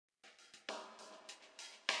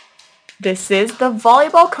This is the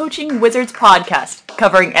Volleyball Coaching Wizards podcast,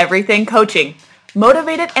 covering everything coaching,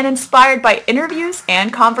 motivated and inspired by interviews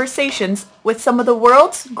and conversations with some of the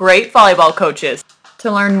world's great volleyball coaches.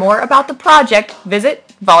 To learn more about the project,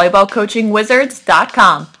 visit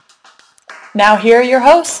volleyballcoachingwizards.com. Now here are your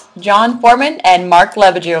hosts, John Foreman and Mark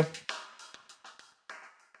Lebedew.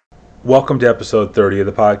 Welcome to episode 30 of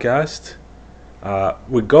the podcast.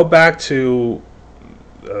 We go back to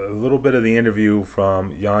a little bit of the interview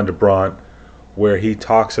from Jan de Brandt, where he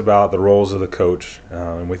talks about the roles of the coach,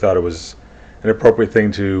 and we thought it was an appropriate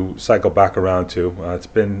thing to cycle back around to. It's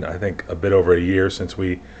been, I think, a bit over a year since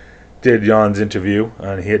we did Jan's interview,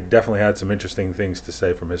 and he had definitely had some interesting things to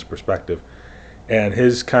say from his perspective. And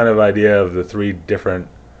his kind of idea of the three different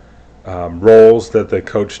roles that the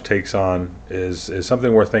coach takes on is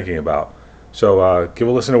something worth thinking about. So give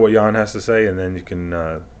a listen to what Jan has to say, and then you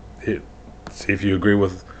can see if you agree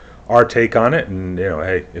with our take on it. And,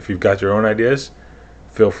 hey, if you've got your own ideas,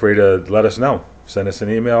 feel free to let us know. Send us an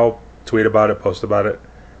email, tweet about it, post about it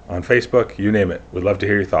on Facebook, you name it. We'd love to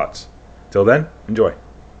hear your thoughts. Till then, enjoy.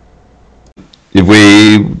 If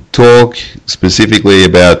we talk specifically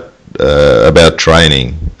about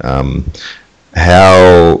training,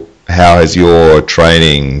 how has your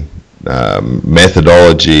training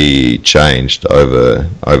methodology changed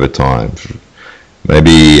over time?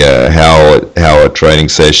 Maybe how a training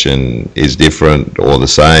session is different or the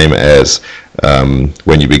same as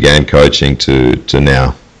when you began coaching to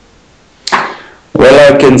now.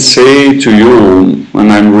 Well, I can say to you,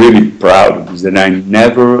 and I'm really proud, is that I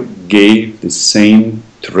never gave the same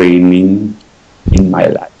training in my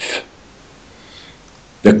life.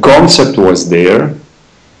 The concept was there,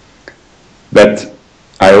 but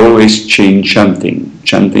I always change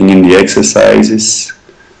something in the exercises,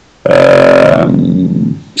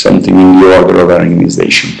 something in the order of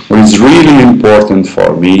organization. What is really important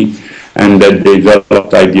for me, and that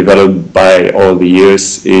I developed by all the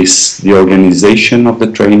years, is the organization of the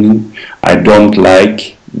training. I don't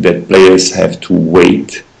like that players have to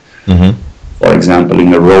wait. Mm-hmm. For example,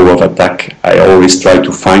 in a row of attack, I always try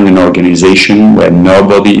to find an organization where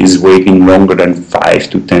nobody is waiting longer than 5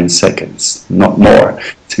 to 10 seconds, not more.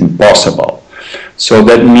 It's impossible. So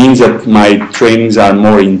that means that my trainings are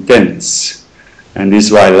more intense. And this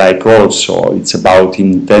is why I like also, it's about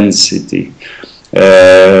intensity.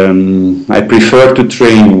 I prefer to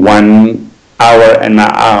train 1 hour and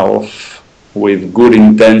a half with good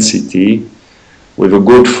intensity, with a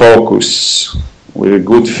good focus, with a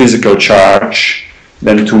good physical charge,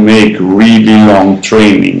 than to make really long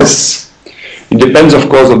trainings. It depends, of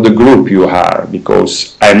course, of the group you are,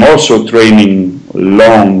 because I'm also training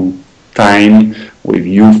long time with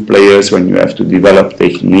youth players when you have to develop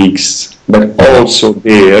techniques. But also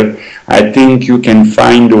there, I think you can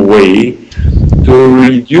find a way to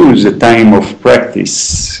reduce the time of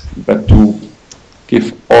practice, but to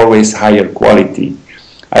give always higher quality.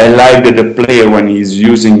 I like that the player, when he's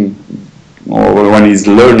using or when he's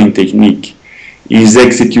learning technique, is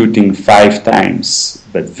executing 5 times,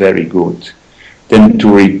 but very good, than to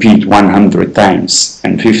repeat 100 times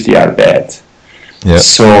and 50 are bad. Yep.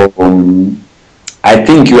 So I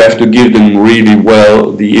think you have to give them really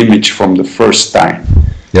well the image from the first time.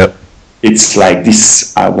 Yep. It's like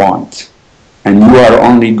this I want, and you are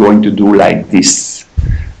only going to do like this.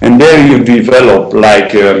 And there you develop,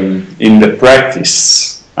 like in the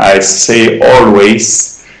practice, I say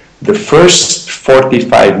always, the first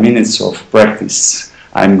 45 minutes of practice,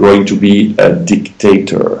 I'm going to be a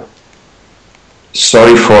dictator.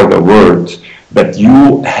 Sorry for the word, but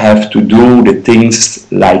you have to do the things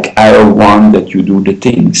like I want that you do the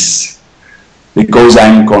things. Because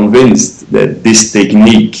I'm convinced that this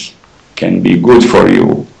technique can be good for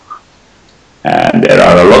you. And there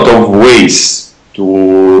are a lot of ways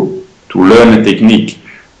to learn a technique.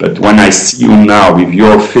 But when I see you now with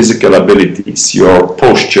your physical abilities, your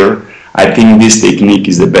posture, I think this technique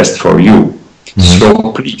is the best for you. Mm-hmm.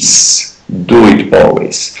 So please, do it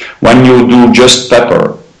always. When you do just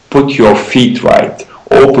pepper, put your feet right,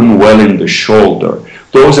 open well in the shoulder.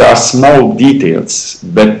 Those are small details,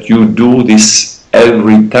 but you do this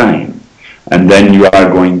every time. And then you are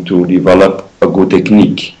going to develop a good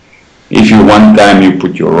technique. If you one time you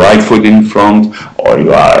put your right foot in front, or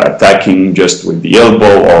you are attacking just with the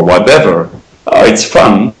elbow or whatever, it's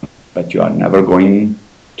fun, but you are never going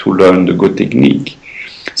to learn the good technique.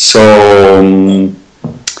 So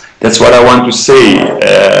that's what I want to say.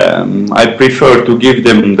 I prefer to give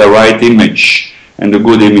them the right image and a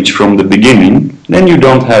good image from the beginning. Then you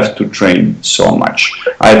don't have to train so much.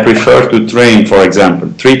 I prefer to train, for example,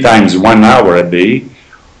 3 times 1 hour a day,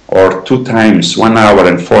 or 2 times 1 hour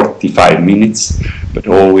and 45 minutes, but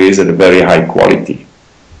always at a very high quality.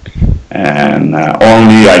 And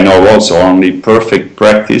only perfect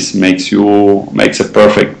practice makes a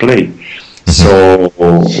perfect play. So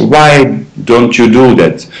why don't you do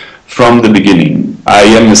that from the beginning? I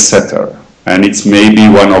am a setter, and it's maybe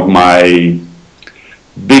one of my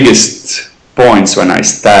biggest points when I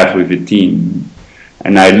start with a team,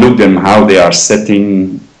 and I look them how they are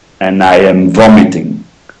setting, and I am vomiting.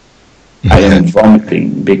 I am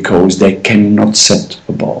vomiting because they cannot set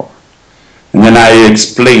a ball. And then I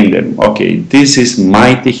explain them, okay, this is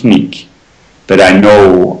my technique, but I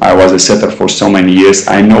know I was a setter for so many years,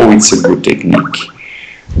 I know it's a good technique.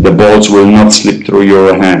 The balls will not slip through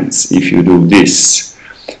your hands if you do this.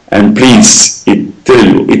 And please,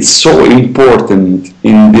 it's so important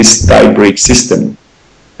in this tie-break system.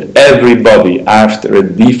 Everybody after a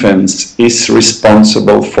defense is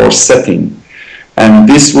responsible for setting. And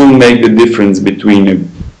this will make the difference between a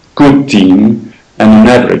good team and an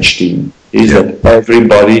average team, is that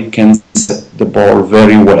everybody can set the ball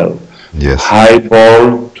very well. Yes. High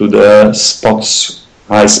ball to the spots,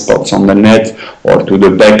 high spots on the net, or to the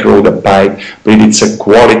back row, the pipe, but it's a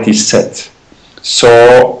quality set.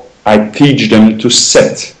 So I teach them to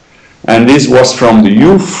set. And this was from the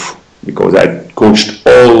youth, because I coached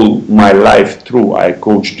all my life through, I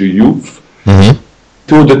coached the youth,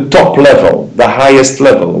 to the top level, the highest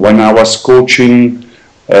level. When I was coaching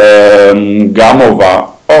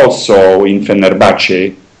Gamova, also in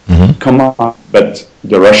Fenerbahce, come on, but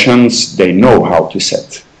the Russians, they know how to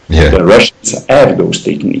set. Yeah. The Russians have those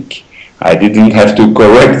techniques. I didn't have to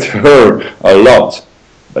correct her a lot,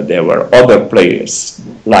 but there were other players,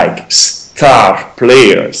 like star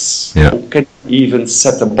players, who can even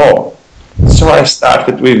set a ball. So I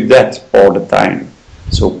started with that all the time.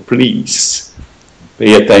 So please,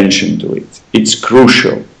 pay attention to it. It's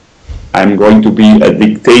crucial. I'm going to be a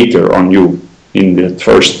dictator on you in the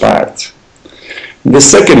first part. In the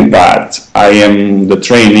second part, I am the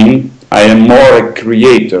training. I am more a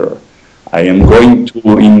creator. I am going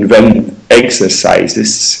to invent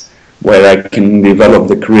exercises where I can develop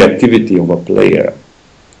the creativity of a player.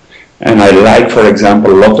 And I like, for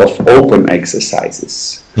example, a lot of open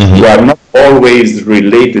exercises. Who are not always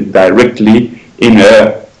related directly in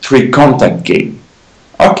a 3-contact game.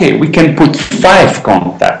 Okay, we can put 5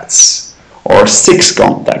 contacts or 6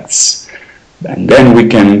 contacts, and then we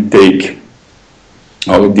can take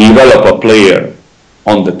or develop a player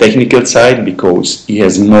on the technical side because he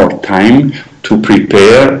has more time to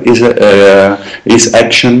prepare his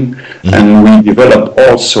action, and we develop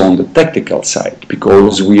also on the tactical side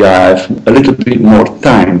because we have a little bit more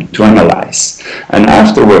time to analyze, and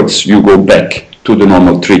afterwards you go back to the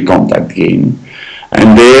normal 3-contact game.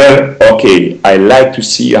 And there, okay, I like to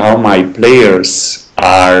see how my players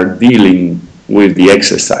are dealing with the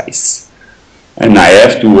exercise. And I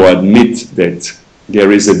have to admit that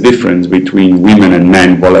there is a difference between women and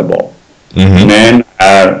men volleyball. Men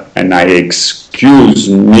are, and I excuse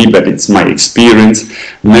me, but it's my experience,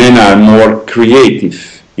 men are more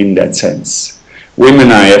creative in that sense.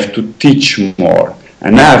 Women I have to teach more.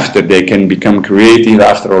 And after they can become creative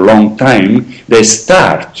after a long time, they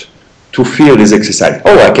start to feel this exercise.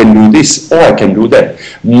 Oh, I can do this. Oh, I can do that.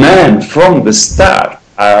 Men from the start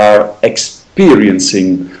are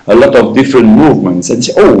experiencing a lot of different movements and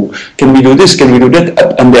say, oh, can we do this? Can we do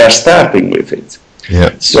that? And they are starting with it.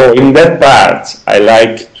 Yeah. So in that part, I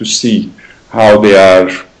like to see how they are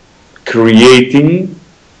creating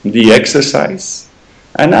the exercise.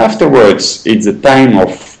 And afterwards, it's a time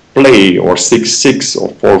of play or 6-6 or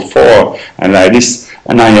 4-4 and like this.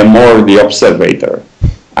 And I am more the observator.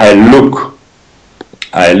 I look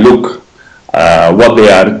what they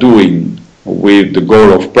are doing with the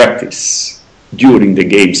goal of practice during the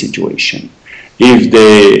game situation. If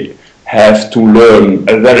they have to learn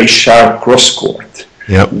a very sharp cross-court,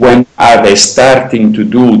 when are they starting to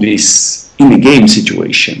do this in a game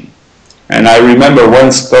situation? And I remember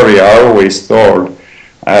one story I always told.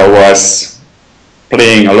 I was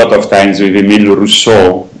playing a lot of times with Emile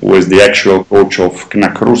Rousseau, who was the actual coach of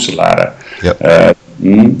Knack Roeselare.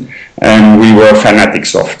 And we were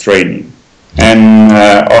fanatics of training. And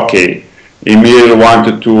okay, Emile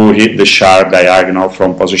wanted to hit the sharp diagonal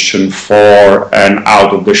from position 4 and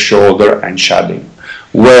out of the shoulder and shutting.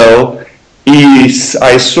 Well,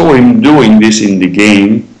 I saw him doing this in the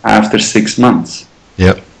game after 6 months.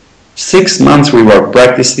 6 months we were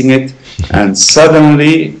practicing it, and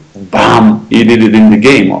suddenly, bam, he did it in the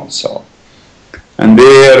game also. And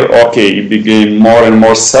there, okay, he became more and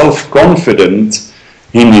more self-confident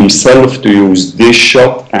in himself to use this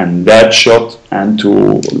shot and that shot and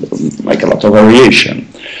to make a lot of variation.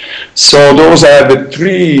 So those are the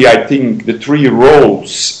three, I think, the three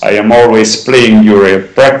roles I am always playing during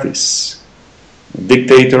practice: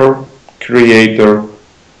 dictator, creator,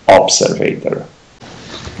 observator.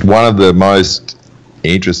 One of the most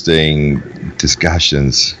interesting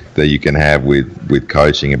discussions that you can have with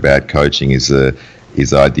coaching about coaching is the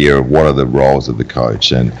idea of what are the roles of the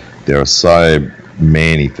coach, and there are so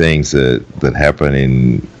many things that happen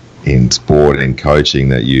in sport and coaching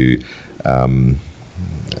that you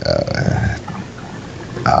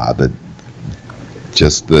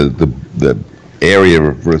the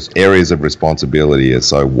areas of responsibility are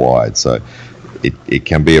so wide. So it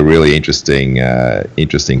can be a really interesting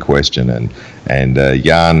question, and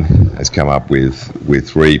Jan has come up with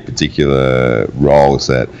three particular roles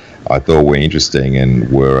that I thought were interesting and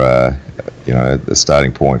were the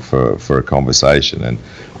starting point for a conversation,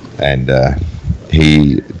 and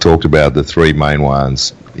he talked about the three main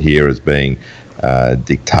ones here as being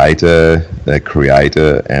dictator,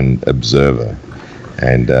 creator, and observer,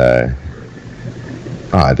 and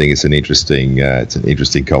I think it's an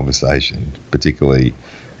interesting conversation, particularly.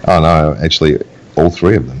 Oh no, actually, all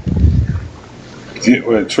three of them. Yeah,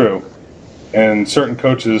 well, true, and certain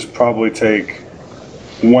coaches probably take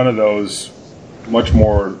one of those much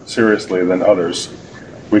more seriously than others.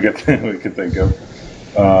 We could think of.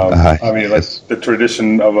 I mean, like the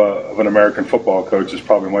tradition of an American football coach is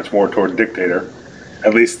probably much more toward dictator,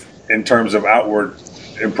 at least in terms of outward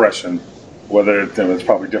impression. Whether it's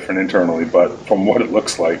probably different internally, but from what it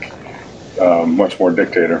looks like, much more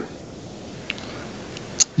dictator.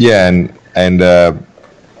 Yeah, and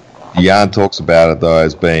Jan talks about it though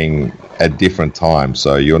as being at different times.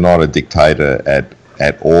 So you're not a dictator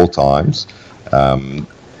at all times,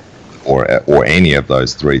 or any of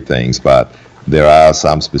those three things, but there are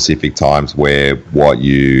some specific times where what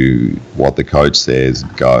the coach says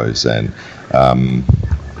goes, and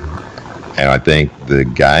I think the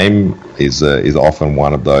game is often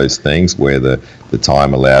one of those things where the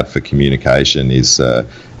time allowed for communication is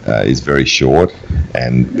very short,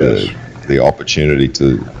 and the opportunity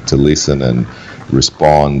to listen and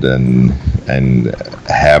respond and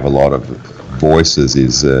have a lot of voices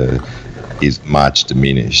is much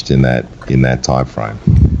diminished in that time frame.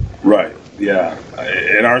 Right. Yeah.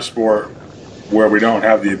 In our sport, where we don't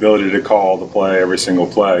have the ability to call the play, every single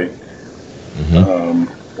play,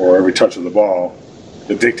 or every touch of the ball,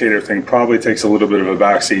 the dictator thing probably takes a little bit of a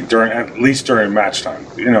backseat at least during match time.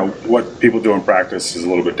 What people do in practice is a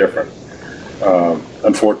little bit different.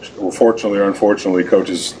 Fortunately or unfortunately,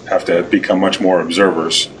 coaches have to become much more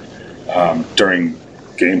observers during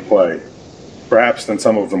gameplay, perhaps than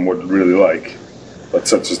some of them would really like. But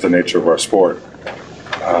such is the nature of our sport.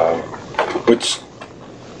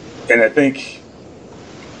 And I think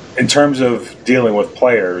in terms of dealing with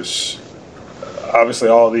players, obviously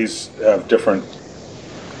all of these have different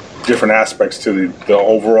aspects to the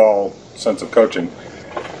overall sense of coaching.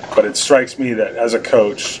 But it strikes me that as a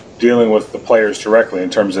coach, dealing with the players directly in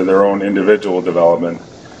terms of their own individual development,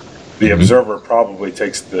 the observer probably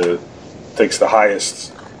takes the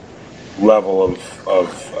highest level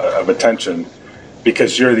of attention,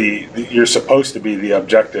 because you're supposed to be the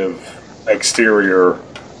objective exterior,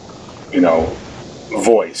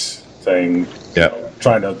 voice saying,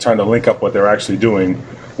 trying to link up what they're actually doing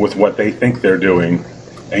with what they think they're doing,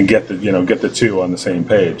 and get the two on the same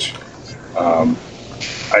page.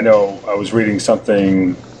 I know I was reading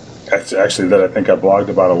something actually that I think I blogged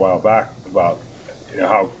about a while back about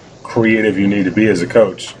how creative you need to be as a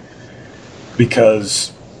coach,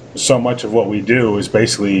 because so much of what we do is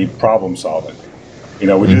basically problem solving.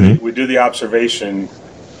 We do the observation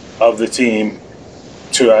of the team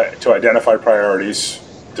to identify priorities,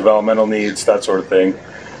 developmental needs, that sort of thing.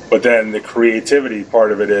 But then the creativity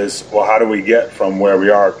part of it is, well, how do we get from where we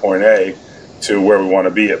are at point A to where we want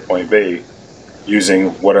to be at point B,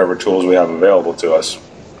 using whatever tools we have available to us.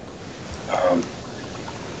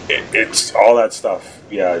 It's all that stuff.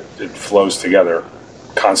 Yeah, it flows together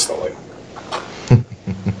constantly.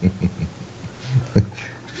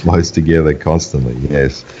 Flows together constantly.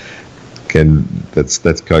 Yes,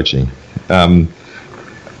 that's coaching.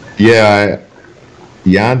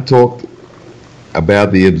 Jan talked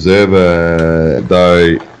about the observer,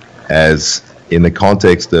 though, as in the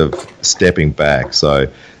context of stepping back. So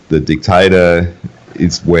the dictator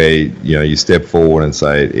is where you step forward and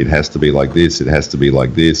say it has to be like this, it has to be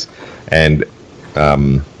like this, and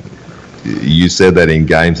you said that in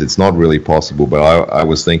games it's not really possible. But I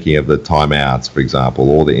was thinking of the timeouts, for example,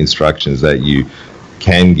 or the instructions that you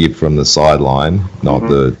can give from the sideline, not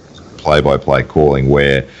the play-by-play calling,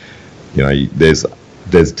 where there's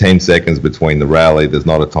 10 seconds between the rally. There's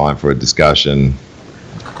not a time for a discussion.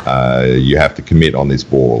 you have to commit on this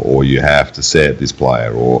ball, or you have to set this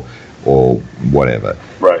player, or whatever.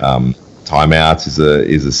 Right. Timeouts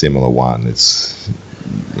is a similar one. It's,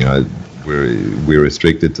 we're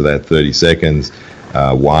restricted to that 30 seconds,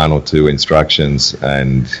 1 or 2 instructions,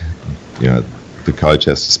 and the coach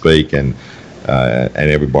has to speak, and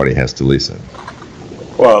everybody has to listen.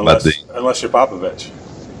 Well, unless you're Popovich.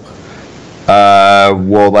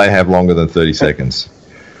 Well, they have longer than 30 seconds.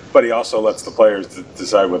 But he also lets the players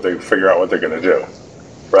decide figure out what they're going to do,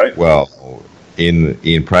 right? Well,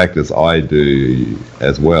 in practice, I do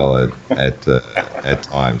as well at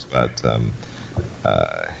times, but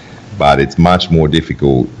it's much more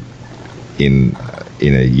difficult in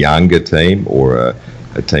a younger team, or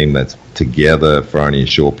a team that's together for only a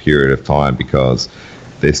short period of time, because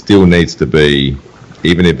there still needs to be,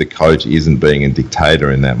 even if the coach isn't being a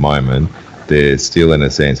dictator in that moment, there still, in a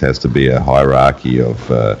sense, has to be a hierarchy of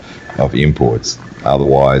inputs.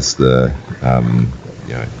 Otherwise,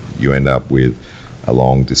 you end up with a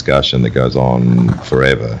long discussion that goes on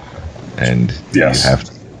forever, and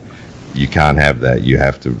yes. You can't have that. You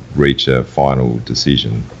have to reach a final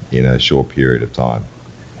decision in a short period of time.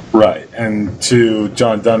 Right, and to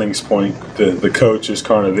John Dunning's point, the coach is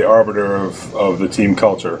kind of the arbiter of the team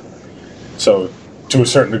culture. So, to a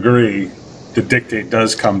certain degree, the dictate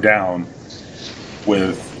does come down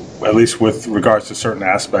at least with regards to certain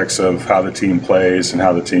aspects of how the team plays and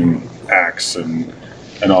how the team acts and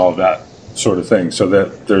all of that sort of thing. So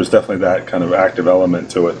that there's definitely that kind of active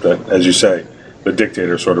element to it that, as you say, the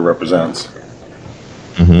dictator sort of represents.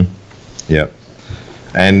 Mm-hmm. Yeah.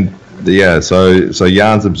 And so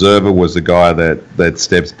Jan's observer was the guy that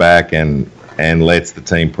steps back and lets the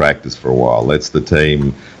team practice for a while, lets the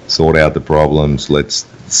team sort out the problems,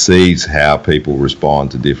 sees how people respond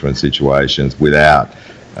to different situations without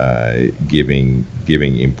giving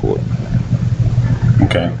input.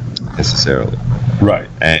 Okay. Necessarily. Right.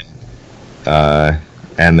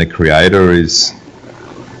 And the creator is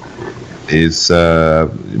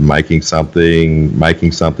making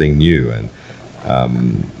something new, and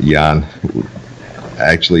Jan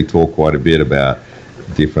actually talked quite a bit about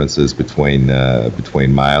differences between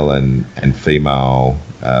male and female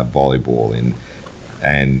volleyball,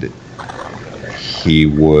 and he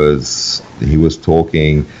was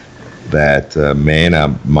talking that men are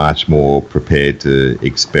much more prepared to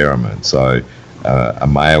experiment. So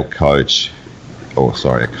a coach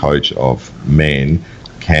of men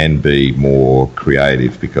can be more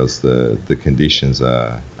creative because the conditions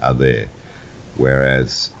are there.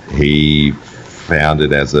 Whereas he found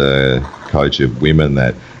it as a coach of women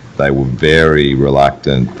that they were very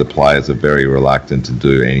reluctant, the players are very reluctant to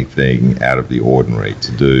do anything out of the ordinary,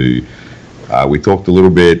 we talked a little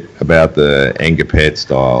bit about the Engapet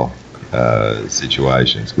style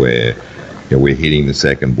situations where we're hitting the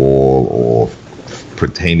second ball or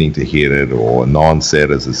pretending to hit it, or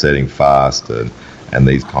non-setters are setting fast and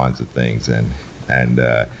these kinds of things, and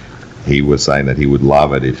he was saying that he would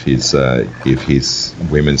love it if his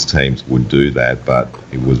women's teams would do that, but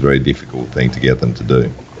it was a very difficult thing to get them to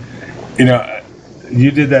do.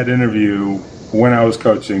 You did that interview when I was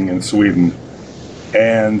coaching in Sweden,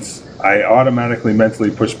 and I automatically mentally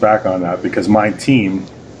pushed back on that because my team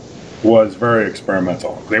was very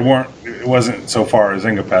experimental. It wasn't so far as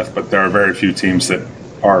Ingapeth, but there are very few teams that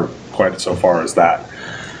are quite so far as that.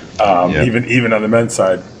 Even on the men's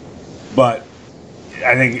side. But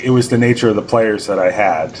I think it was the nature of the players that I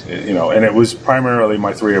had, and it was primarily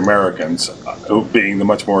my 3 Americans, being the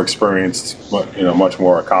much more experienced, much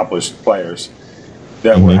more accomplished players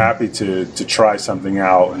that were happy to try something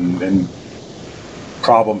out and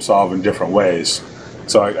problem solve in different ways.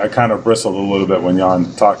 So I kind of bristled a little bit when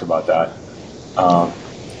Jan talked about that.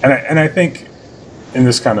 And I think, and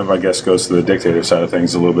this kind of, I guess, goes to the dictator side of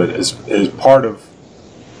things a little bit, is part of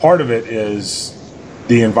it is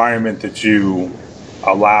the environment that you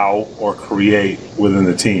allow or create within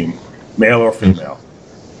the team, male or female.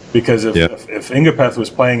 Because if Ingapeth was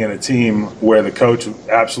playing in a team where the coach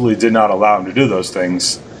absolutely did not allow him to do those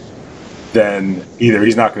things, then either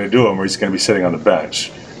he's not going to do them or he's going to be sitting on the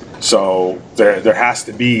bench. So there has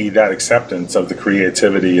to be that acceptance of the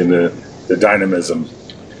creativity and the dynamism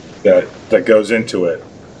that goes into it.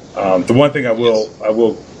 The one thing I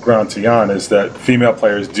will ground to Jan is that female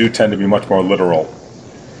players do tend to be much more literal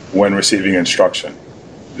when receiving instruction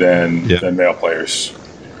than male players.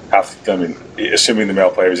 Assuming the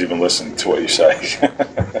male players even listen to what you say.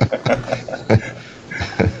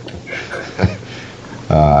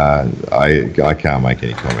 I can't make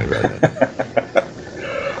any comment about that.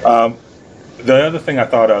 The other thing I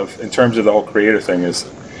thought of in terms of the whole creator thing is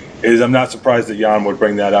I'm not surprised that Jan would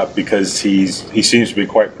bring that up, because he seems to be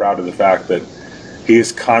quite proud of the fact that he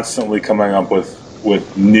is constantly coming up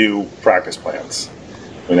with new practice plans.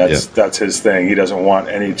 I mean, that's his thing. He doesn't want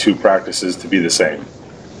any two practices to be the same.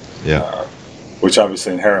 Yeah. Which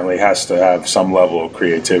obviously inherently has to have some level of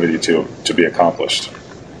creativity to be accomplished.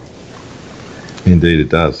 Indeed, it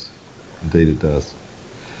does. Indeed, it does.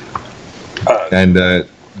 And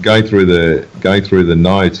going through the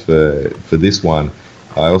notes for this one,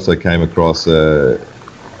 I also came across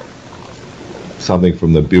something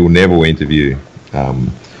from the Bill Neville interview,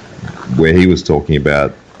 where he was talking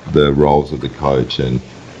about the roles of the coach, and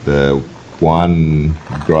the one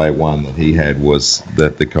great one that he had was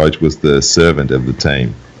that the coach was the servant of the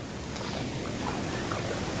team.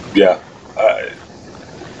 Yeah,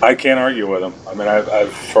 I can't argue with him. I mean,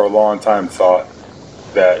 I've for a long time thought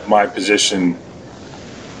that my position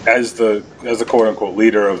as the quote unquote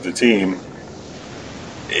leader of the team,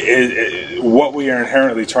 what we are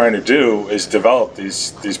inherently trying to do is develop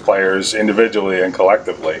these players individually and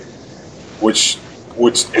collectively, which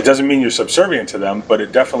it doesn't mean you're subservient to them, but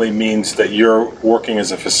it definitely means that you're working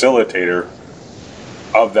as a facilitator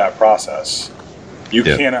of that process. You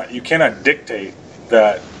cannot dictate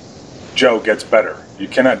that Joe gets better. You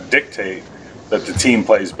cannot dictate that the team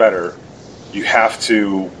plays better. You have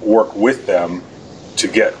to work with them to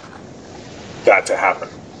get that to happen.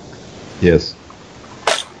 Yes.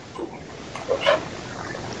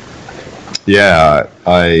 Yeah,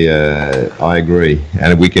 I agree,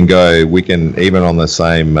 and we can even on the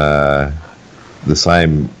same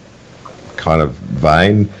kind of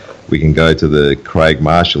vein. We can go to the Craig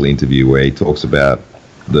Marshall interview where he talks about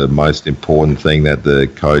the most important thing that the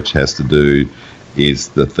coach has to do is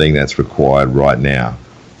the thing that's required right now,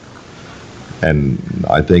 and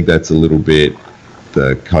I think that's a little bit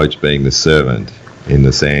the coach being the servant, in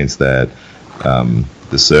the sense that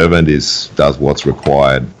the servant does what's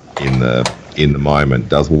required in the moment,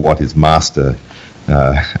 does what his master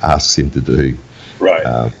asks him to do. Right.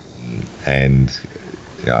 And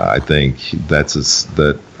I think that's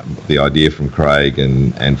the idea from Craig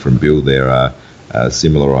and from Bill there are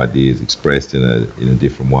similar ideas expressed in a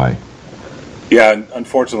different way. Yeah, and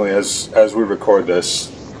unfortunately, as we record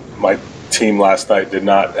this, my team last night did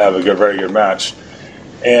not have a very good match,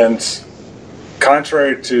 and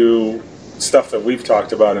contrary to stuff that we've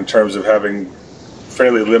talked about in terms of having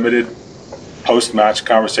fairly limited post-match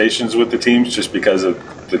conversations with the teams, just because of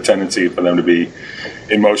the tendency for them to be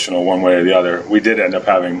emotional one way or the other, we did end up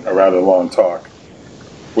having a rather long talk,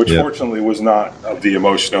 which fortunately was not of the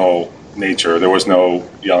emotional nature. There was no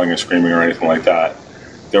yelling and screaming or anything like that.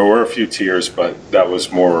 There were a few tears, but that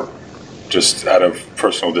was more just out of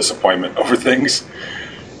personal disappointment over things.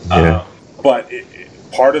 Yeah. But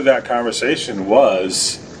part of that conversation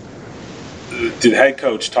was the head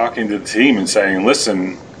coach talking to the team and saying,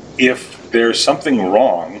 listen, if there's something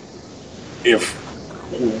wrong, if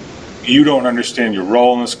you don't understand your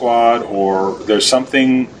role in the squad, or there's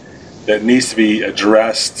something that needs to be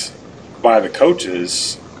addressed by the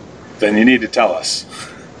coaches, then you need to tell us,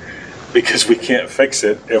 because we can't fix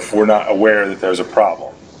it if we're not aware that there's a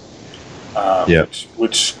problem.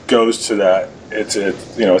 Which goes to that it's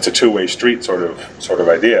a two-way street sort of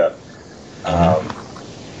idea.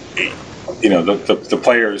 The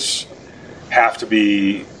players have to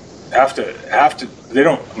they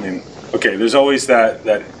don't, I mean, okay, there's always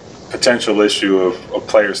that potential issue of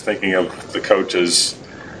players thinking of the coach as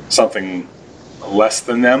something less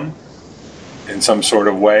than them in some sort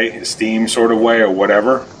of way, esteem sort of way or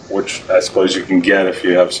whatever, which I suppose you can get if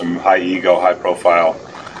you have some high ego, high profile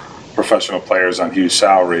professional players on huge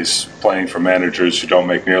salaries playing for managers who don't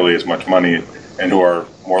make nearly as much money and who are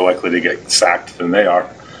more likely to get sacked than they are.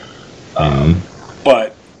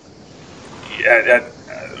 But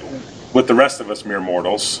with the rest of us mere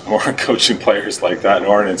mortals who aren't coaching players like that and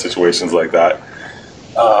aren't in situations like that,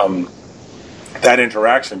 that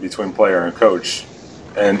interaction between player and coach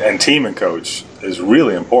and team and coach is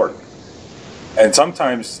really important. And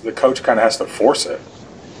sometimes the coach kind of has to force it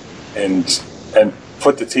and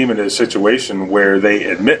put the team into a situation where they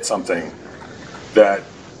admit something that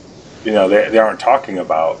they aren't talking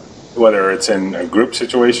about, whether it's in a group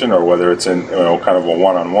situation or whether it's in kind of a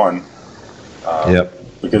one-on-one.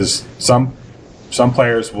 Because some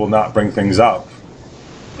players will not bring things up,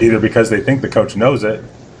 either because they think the coach knows it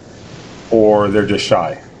or they're just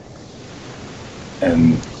shy.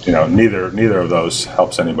 And neither of those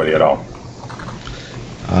helps anybody at all.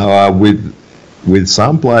 With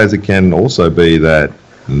some players, it can also be that,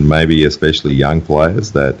 maybe especially young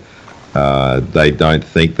players, that they don't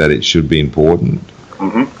think that it should be important.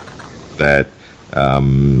 Mm-hmm. That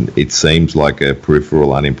it seems like a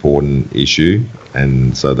peripheral, unimportant issue,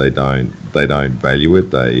 and so they don't value it.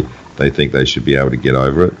 They think they should be able to get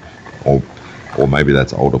over it, or maybe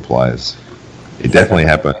that's older players. It definitely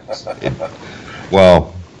happens.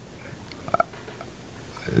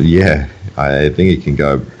 Yeah, I think it can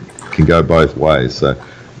go both ways. So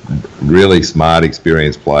really smart,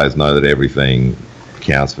 experienced players know that everything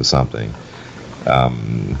counts for something,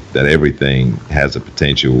 that everything has a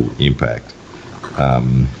potential impact.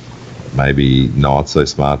 Maybe not so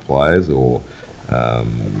smart players, or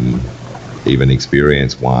even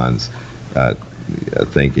experienced ones, are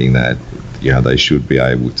thinking that they should be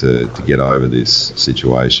able to get over this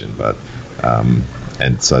situation, but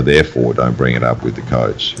and so therefore don't bring it up with the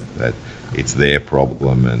coach, that it's their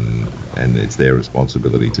problem and it's their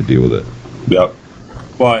responsibility to deal with it. Yep.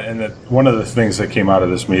 Well, and one of the things that came out of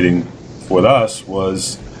this meeting with us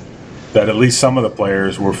was that at least some of the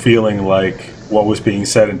players were feeling like what was being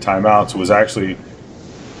said in timeouts was actually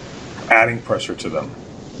adding pressure to them,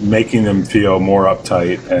 making them feel more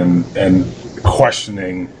uptight and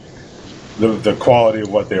questioning the quality of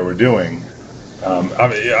what they were doing.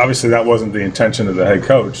 Obviously, that wasn't the intention of the head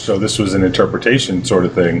coach, so this was an interpretation sort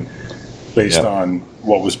of thing based on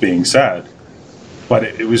what was being said. But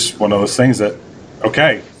it was one of those things that,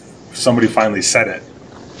 okay, somebody finally said it,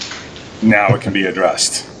 now it can be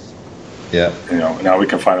addressed. Yeah. Now we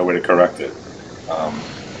can find a way to correct it.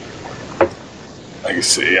 Like I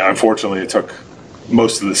see, unfortunately, it took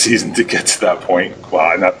most of the season to get to that point. Well,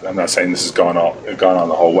 I'm not saying this has gone on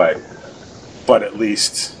the whole way, but at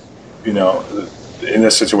least, in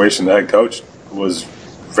this situation, the head coach was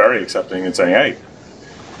very accepting and saying, "Hey,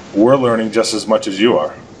 we're learning just as much as you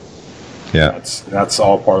are." Yeah, that's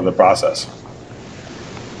all part of the process.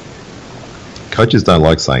 Coaches don't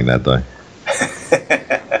like saying that, though.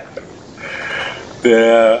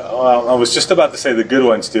 Well, I was just about to say the good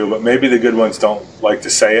ones do, but maybe the good ones don't like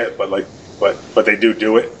to say it, but they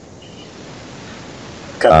do it.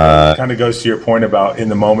 Kind of goes to your point about in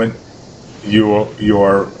the moment, you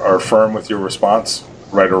are firm with your response,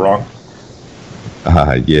 right or wrong.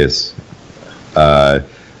 Yes.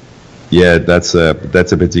 Yeah, that's a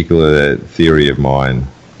particular theory of mine.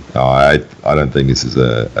 I don't think this is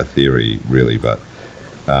a theory really, but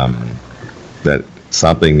that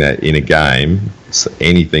something that in a game,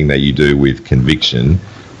 anything that you do with conviction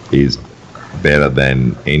is better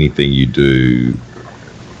than anything you do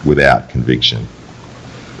without conviction.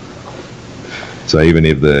 So even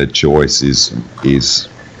if the choice is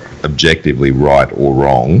objectively right or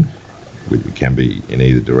wrong, it can be in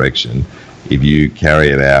either direction, if you carry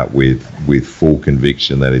it out with full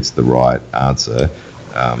conviction that it's the right answer,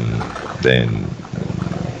 then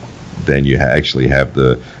you actually have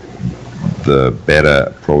the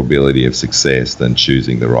better probability of success than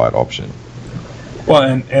choosing the right option. Well,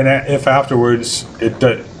 and if afterwards it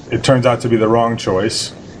turns out to be the wrong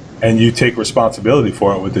choice, and you take responsibility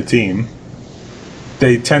for it with the team,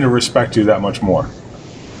 they tend to respect you that much more.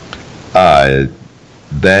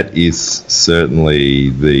 That is certainly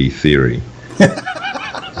the theory.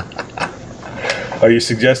 Are you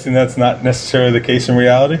suggesting that's not necessarily the case in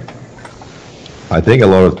reality? I think a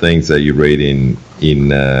lot of things that you read in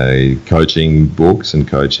coaching books and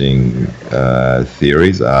coaching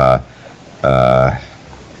theories are, I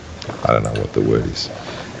don't know what the word is.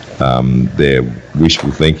 They're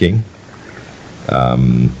wishful thinking.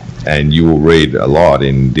 And you will read a lot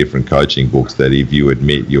in different coaching books that if you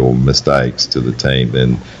admit your mistakes to the team,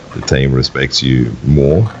 then the team respects you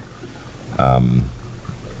more.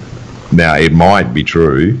 Now, it might be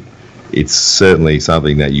true. It's certainly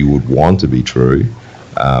something that you would want to be true.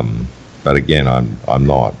 But again, I'm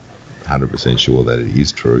not 100% sure that it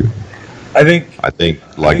is true. I think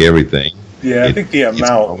like everything. Yeah, I think the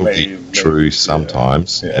amount may be true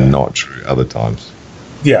sometimes and not true other times.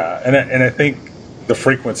 Yeah, and I think the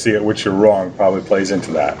frequency at which you're wrong probably plays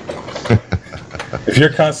into that. If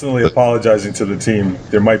you're constantly apologizing to the team,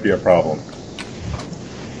 there might be a problem.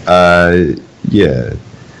 Yeah.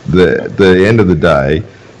 The end of the day,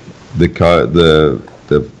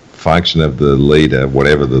 the function of the leader,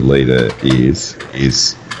 whatever the leader is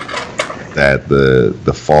that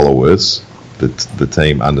the followers, the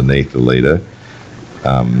team underneath the leader,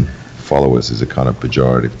 followers is a kind of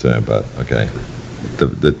pejorative term, but okay,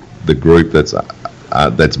 the group that's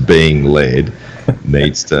being led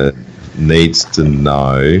needs to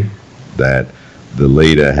know that the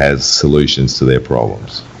leader has solutions to their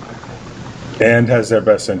problems. And has their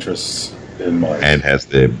best interests in mind. And has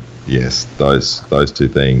those two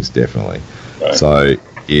things definitely. Right. So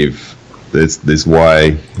if this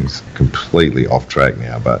way, it's completely off track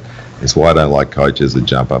now, but It's why I don't like coaches that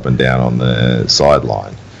jump up and down on the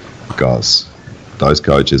sideline, because those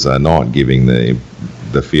coaches are not giving the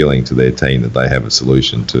feeling to their team that they have a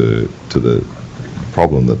solution to the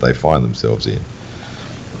problem that they find themselves in.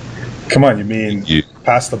 Come on, you mean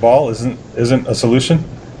pass the ball isn't a solution?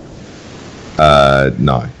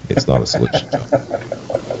 No, it's not a solution.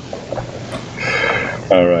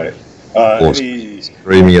 All right.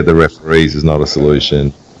 Screaming at the referees is not a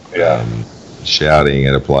solution. Yeah. Shouting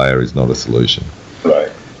at a player is not a solution.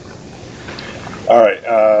 Right. All right.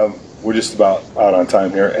 We're just about out on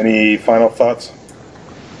time here. Any final thoughts?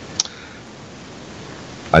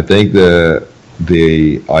 I think the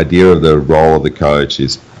idea of the role of the coach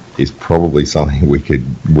is probably something we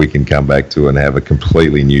can come back to and have a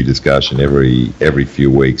completely new discussion every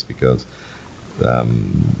few weeks, because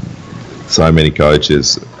so many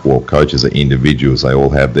coaches are individuals. They all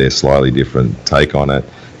have their slightly different take on it.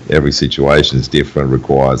 Every situation is different,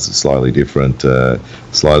 requires a slightly different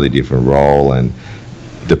role, and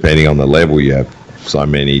depending on the level, you have so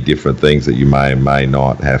many different things that you may and may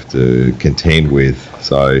not have to contend with.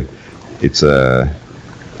 So it's a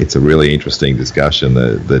really interesting discussion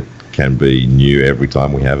that can be new every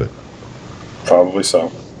time we have it. Probably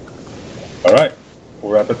so. All right,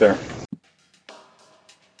 we'll wrap it there.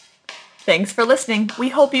 Thanks for listening. We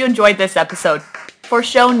hope you enjoyed this episode. For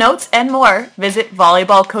show notes and more, visit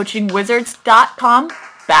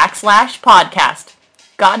volleyballcoachingwizards.com/podcast.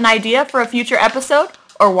 Got an idea for a future episode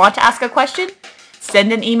or want to ask a question?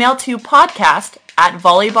 Send an email to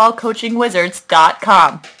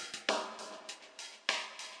podcast@volleyballcoachingwizards.com.